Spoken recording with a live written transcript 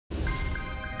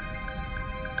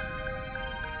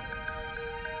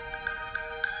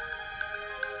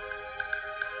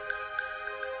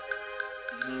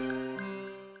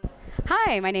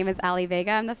Hi, my name is Ali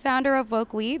Vega. I'm the founder of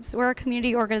Woke Weebs. We're a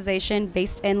community organization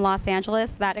based in Los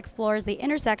Angeles that explores the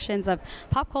intersections of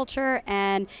pop culture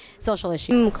and social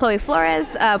issues. I'm Chloe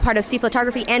Flores, part of C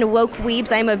Photography and Woke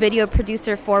Weebs. I'm a video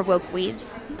producer for Woke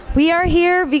Weebs. We are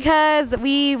here because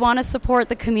we want to support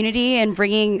the community and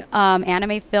bringing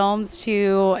anime films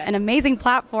to an amazing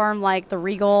platform like the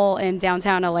Regal in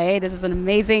downtown LA. This is an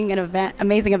amazing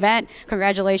event.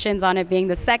 Congratulations on it being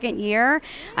the second year.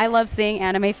 I love seeing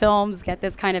anime films get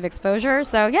this kind of exposure.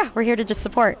 So yeah, we're here to just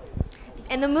support.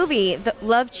 And the movie,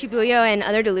 Love, Shibuya, and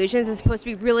Other Delusions is supposed to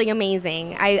be really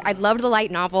amazing. I loved the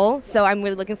light novel, so I'm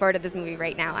really looking forward to this movie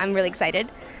right now. I'm really excited.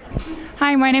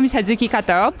 Hi, my name is Hazuki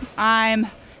Kato. I'm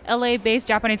LA-based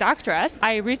Japanese actress.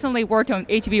 I recently worked on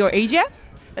HBO Asia,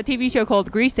 a TV show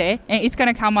called Grisse, and it's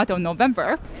going to come out in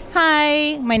November.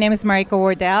 Hi, my name is Mariko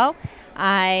Wordell.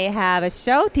 I have a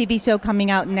TV show coming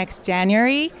out next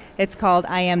January. It's called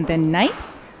I Am the Night,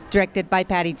 directed by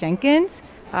Patty Jenkins.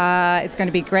 It's going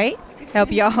to be great.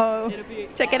 Hope y'all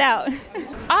check it out.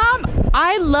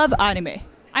 I love anime.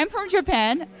 I'm from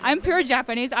Japan. I'm pure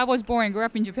Japanese. I was born and grew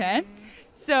up in Japan.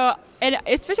 So, and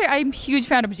especially I'm a huge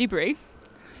fan of Ghibli.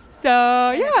 So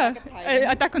yeah,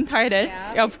 Attack on Titan,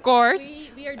 yeah, of course.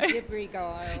 We are Ghibli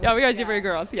girls. Yeah, we are Ghibli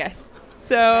girls, yes.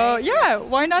 So yeah,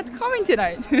 why not coming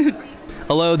tonight?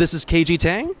 Hello, this is Kaiji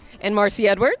Tang. And Marcy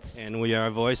Edwards. And we are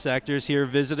voice actors here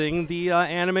visiting the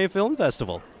Anime Film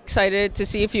Festival. Excited to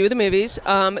see a few of the movies.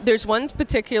 There's one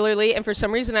particularly, and for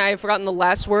some reason I've forgotten the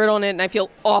last word on it and I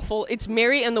feel awful. It's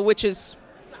Mary and the Witch's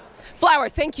Flower.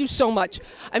 Thank you so much.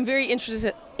 I'm very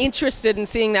interested in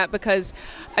seeing that because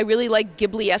I really like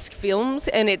Ghibli-esque films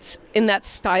and it's in that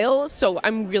style, so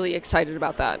I'm really excited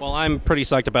about that. Well, I'm pretty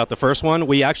psyched about the first one.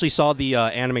 We actually saw the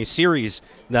anime series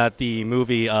that the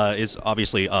movie is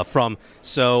obviously from,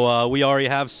 so we already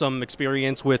have some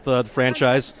experience with the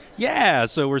franchise. Yeah,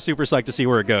 so we're super psyched to see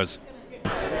where it goes.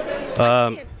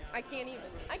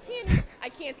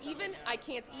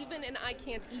 I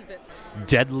can't even.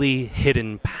 Deadly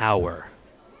Hidden Power.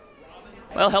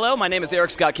 Well, hello, my name is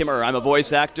Erick Scott Kimmerer. I'm a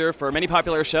voice actor for many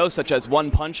popular shows such as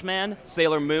One Punch Man,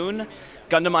 Sailor Moon,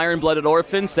 Gundam Iron-Blooded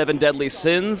Orphan, Seven Deadly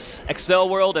Sins, Excel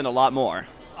World, and a lot more.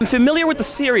 I'm familiar with the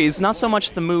series, not so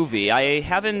much the movie. I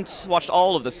haven't watched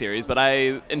all of the series, but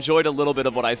I enjoyed a little bit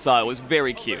of what I saw. It was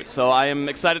very cute. So I am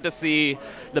excited to see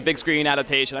the big screen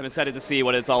adaptation. I'm excited to see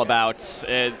what it's all about.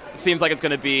 It seems like it's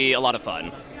going to be a lot of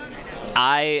fun.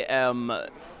 I am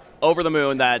over the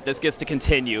moon that this gets to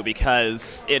continue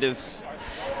because it's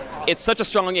such a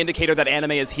strong indicator that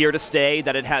anime is here to stay,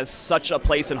 that it has such a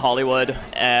place in Hollywood,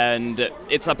 and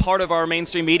it's a part of our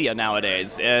mainstream media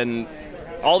nowadays. And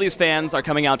all these fans are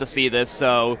coming out to see this,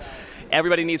 so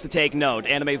everybody needs to take note.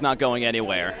 Anime is not going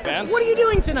anywhere. What are you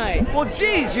doing tonight? Well,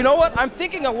 geez, you know what? I'm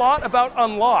thinking a lot about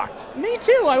Unlocked. Me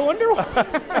too. I wonder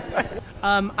why.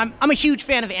 I'm a huge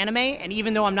fan of anime, and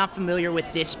even though I'm not familiar with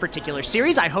this particular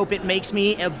series, I hope it makes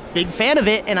me a big fan of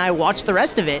it and I watch the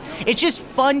rest of it. It's just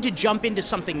fun to jump into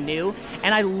something new,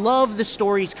 and I love the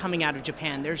stories coming out of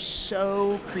Japan. They're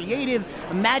so creative,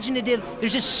 imaginative.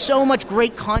 There's just so much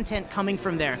great content coming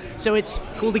from there. So it's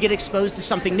cool to get exposed to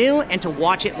something new and to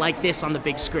watch it like this on the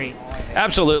big screen.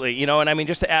 Absolutely, you know, and I mean,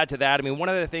 just to add to that, I mean, one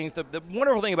of the things, the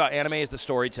wonderful thing about anime is the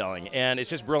storytelling, and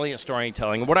it's just brilliant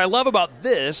storytelling. What I love about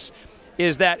this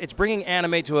is that it's bringing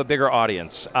anime to a bigger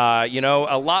audience. You know,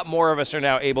 a lot more of us are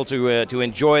now able to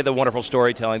enjoy the wonderful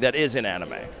storytelling that is in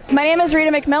anime. My name is Rita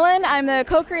McMillan. I'm the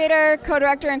co-creator,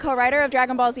 co-director, and co-writer of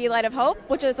Dragon Ball Z Light of Hope,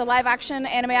 which is the live-action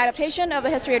anime adaptation of the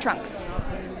history of Trunks.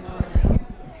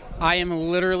 I am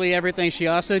literally everything she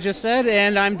also just said,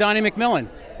 and I'm Donnie McMillan.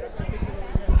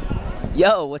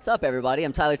 Yo, what's up, everybody?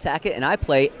 I'm Tyler Tackett, and I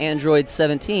play Android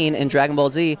 17 in Dragon Ball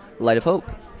Z Light of Hope.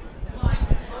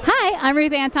 Hi, I'm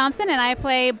Ruth Ann Thompson, and I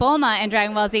play Bulma in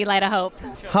Dragon Ball Z Light of Hope.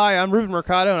 Hi, I'm Ruben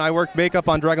Mercado, and I work makeup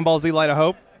on Dragon Ball Z Light of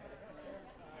Hope.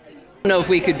 I don't know if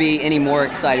we could be any more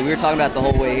excited. We were talking about the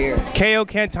whole way here. KO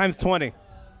Kent times 20.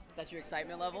 That's your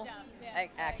excitement level? Yeah.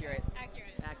 Accurate.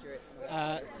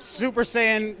 Super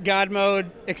Saiyan God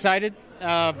mode, excited.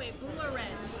 Wait, blue or red?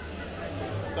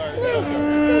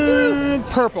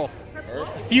 Purple.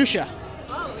 Fuchsia.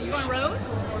 Oh, you want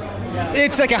rose?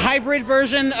 It's like a hybrid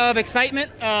version of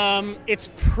excitement. It's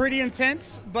pretty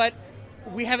intense, but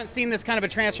we haven't seen this kind of a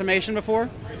transformation before.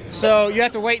 So you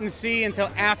have to wait and see until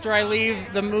after I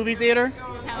leave the movie theater.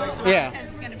 Just how intense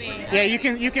it's going to be. Yeah, you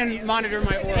can monitor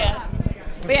my aura. Yes.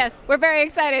 But yes, we're very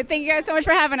excited. Thank you guys so much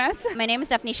for having us. My name is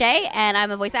Stephanie Sheh, and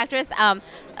I'm a voice actress.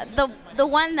 The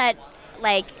one that,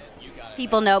 like,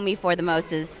 people know me for the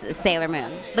most is Sailor Moon.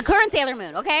 The current Sailor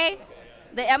Moon, okay?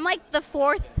 I'm like the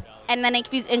fourth, and then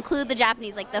if you include the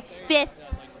Japanese, like the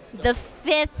fifth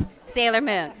Sailor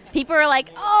Moon. People are like,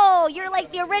 oh, you're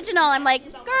like the original. I'm like,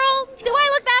 girl, do I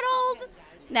look that old?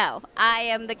 No, I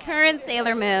am the current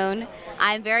Sailor Moon.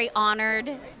 I'm very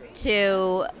honored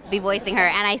to be voicing her,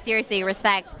 and I seriously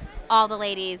respect all the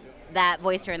ladies that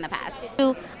voiced her in the past.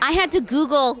 I had to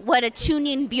Google what a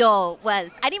chunin byo was.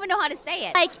 I didn't even know how to say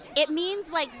it. Like, it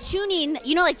means like chunin,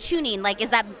 you know, like chunin, like is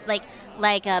that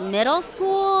like a middle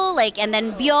school? Like, and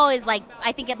then byo is like,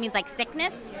 I think it means like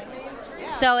sickness.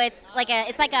 So it's like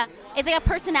a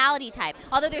personality type.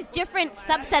 Although there's different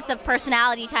subsets of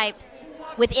personality types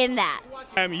within that.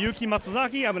 I'm Yuki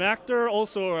Matsuzaki. I'm an actor,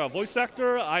 also a voice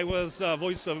actor. I was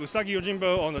voice of Usagi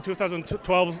Yojimbo on the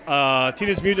 2012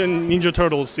 Teenage Mutant Ninja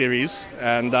Turtles series,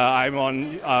 and I'm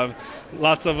on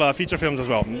lots of feature films as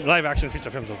well, live-action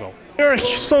feature films as well. There are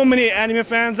so many anime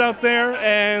fans out there,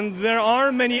 and there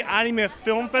aren't many anime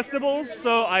film festivals,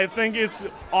 so I think it's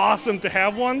awesome to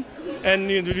have one, and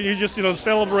you just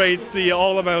celebrate the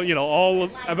all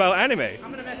about anime.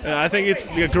 And I think it's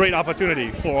a great opportunity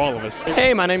for all of us.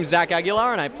 Hey, my name is Zach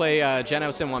Aguilar, and I play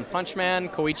Genos in One Punch Man,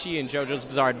 Koichi in JoJo's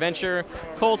Bizarre Adventure,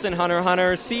 Colt in Hunter x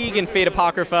Hunter, Sieg in Fate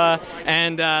Apocrypha,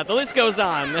 and the list goes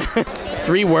on.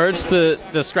 3 words to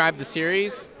describe the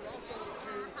series.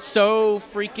 So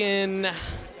freaking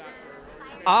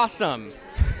awesome.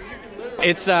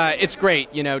 It's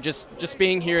great, just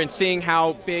being here and seeing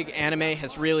how big anime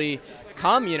has really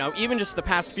come, even just the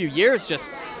past few years,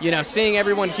 just, seeing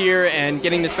everyone here and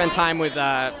getting to spend time with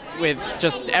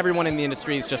just everyone in the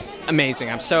industry is just amazing.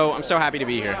 I'm so happy to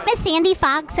be here. I'm Sandy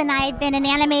Fox, and I've been an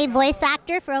anime voice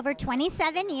actor for over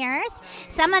 27 years.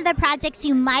 Some of the projects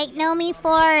you might know me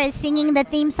for is singing the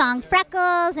theme song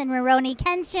Freckles and Rurouni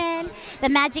Kenshin, the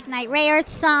Magic Knight Rayearth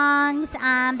songs,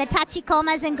 the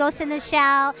Tachikomas in Ghost in the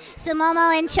Shell,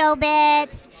 Sumomo in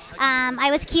Chobits.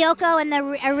 I was Kyoko in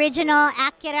the original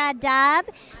Akira dub,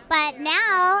 but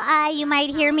now you might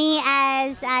hear me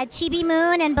as Chibi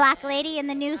Moon and Black Lady in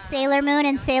the new Sailor Moon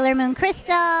and Sailor Moon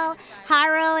Crystal,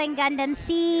 Haru and Gundam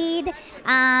Seed,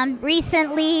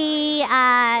 recently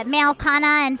Male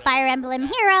Kana and Fire Emblem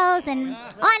Heroes, and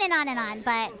on and on and on,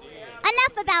 but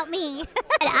enough about me.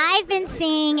 What I've been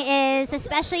seeing is,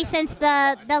 especially since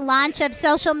the launch of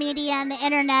social media and the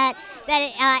internet,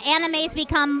 that anime's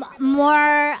become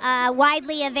more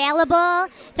widely available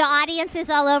to audiences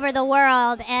all over the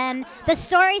world. And the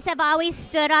stories have always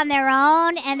stood on their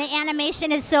own, and the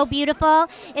animation is so beautiful.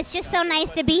 It's just so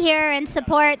nice to be here and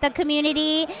support the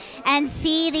community and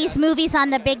see these movies on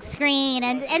the big screen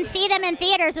and see them in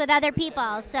theaters with other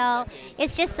people. So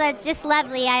it's just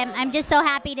lovely. I'm just so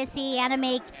happy to see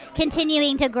anime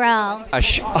continuing to grow.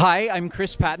 Hi, I'm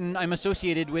Chris Patton. I'm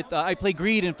associated with, I play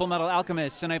Greed in Full Metal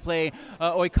Alchemist, and I play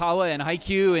Oikawa and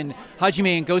Haikyuu and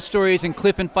Hajime and Ghost Stories and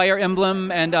Cliff and Fire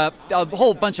Emblem and a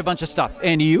whole bunch of stuff.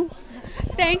 And you?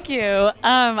 Thank you.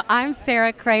 I'm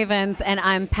Sara Cravens, and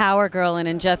I'm Power Girl in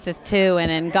Injustice 2 and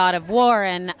in God of War,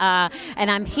 and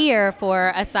I'm here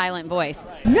for a silent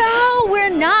voice. No, we're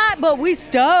not, but we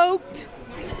stoked.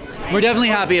 We're definitely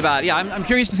happy about it. Yeah, I'm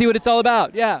curious to see what it's all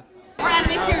about. Yeah. Or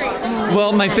anime series.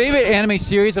 Well, my favorite anime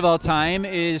series of all time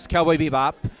is Cowboy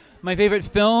Bebop. My favorite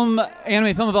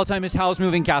anime film of all time is Howl's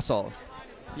Moving Castle.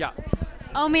 Yeah.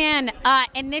 Oh man,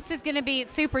 and this is going to be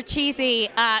super cheesy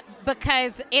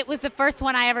because it was the first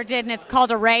one I ever did, and it's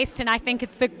called Erased, and I think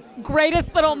it's the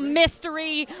greatest little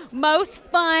mystery, most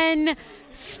fun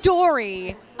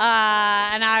story,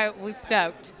 and I was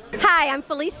stoked. Hi, I'm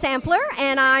Philece Sampler,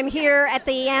 and I'm here at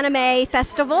the Anime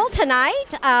Festival tonight.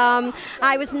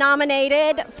 I was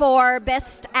nominated for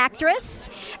Best Actress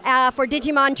for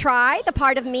Digimon Tri, the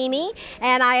part of Mimi,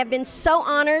 and I have been so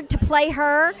honored to play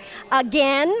her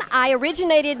again. I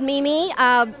originated Mimi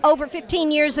over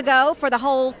 15 years ago for the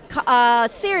whole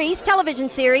television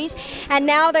series, and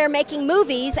now they're making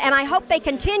movies, and I hope they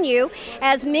continue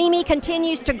as Mimi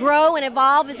continues to grow and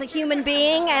evolve as a human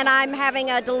being, and I'm having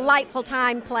a delightful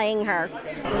time playing her.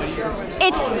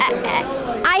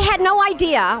 I had no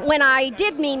idea when I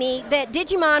did Mimi that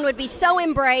Digimon would be so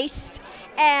embraced,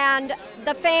 and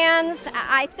the fans,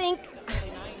 I think,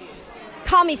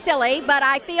 call me silly, but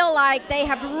I feel like they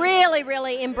have really,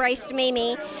 really embraced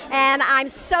Mimi, and I'm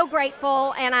so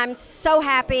grateful, and I'm so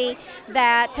happy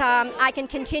that I can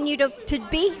continue to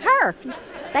be her.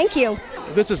 Thank you.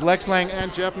 This is Lex Lang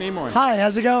and Jeff Nimoy. Hi,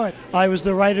 how's it going? I was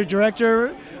the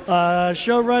writer-director,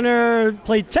 showrunner,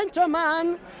 played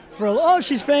Tentomon for,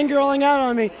 she's fangirling out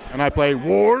on me. And I played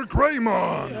Ward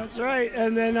Greymon. That's right.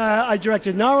 And then I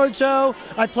directed Naruto.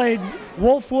 I played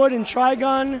Wolfwood in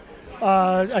Trigun.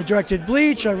 I directed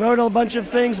Bleach. I wrote a bunch of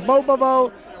things.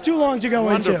 Too long to go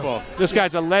into. Wonderful. This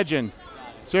guy's a legend.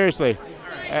 Seriously.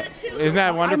 Isn't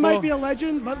that wonderful? I might be a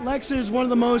legend, but Lex is one of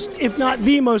the most, if not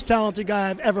the most talented guy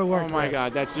I've ever worked with. Oh my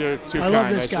God, that's too kind. I love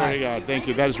this I swear to God. Thank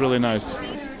you. That is really nice.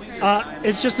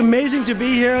 It's just amazing to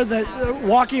be here. That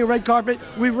walking a red carpet,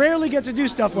 we rarely get to do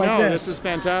stuff like this. No, this is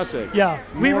fantastic. Yeah,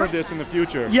 more of this in the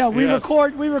future. Yeah, we Yes.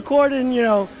 record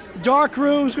in dark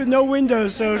rooms with no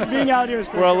windows. So being out here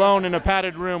is We're alone in a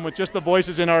padded room with just the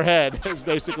voices in our head. Is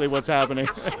basically what's happening.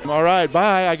 All right,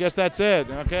 bye. I guess that's it.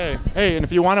 Okay. Hey, and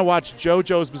if you want to watch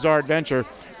JoJo's Bizarre Adventure,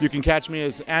 you can catch me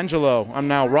as Angelo. I'm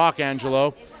now Rock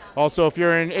Angelo. Also, if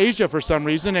you're in Asia for some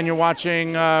reason and you're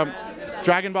watching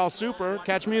Dragon Ball Super,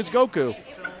 catch me as Goku.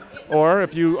 Or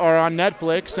if you are on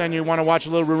Netflix and you want to watch a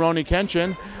little Rurouni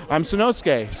Kenshin, I'm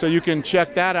Sanosuke, so you can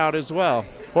check that out as well.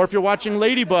 Or if you're watching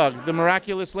Ladybug, the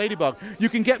miraculous Ladybug, you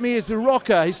can get me as the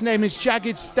rocker. His name is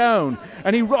Jagged Stone,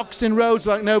 and he rocks in roads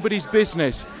like nobody's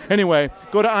business. Anyway,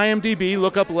 go to IMDb,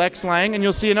 look up Lex Lang, and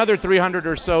you'll see another 300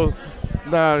 or so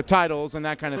titles and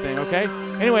that kind of thing, okay?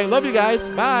 Anyway, love you guys.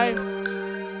 Bye.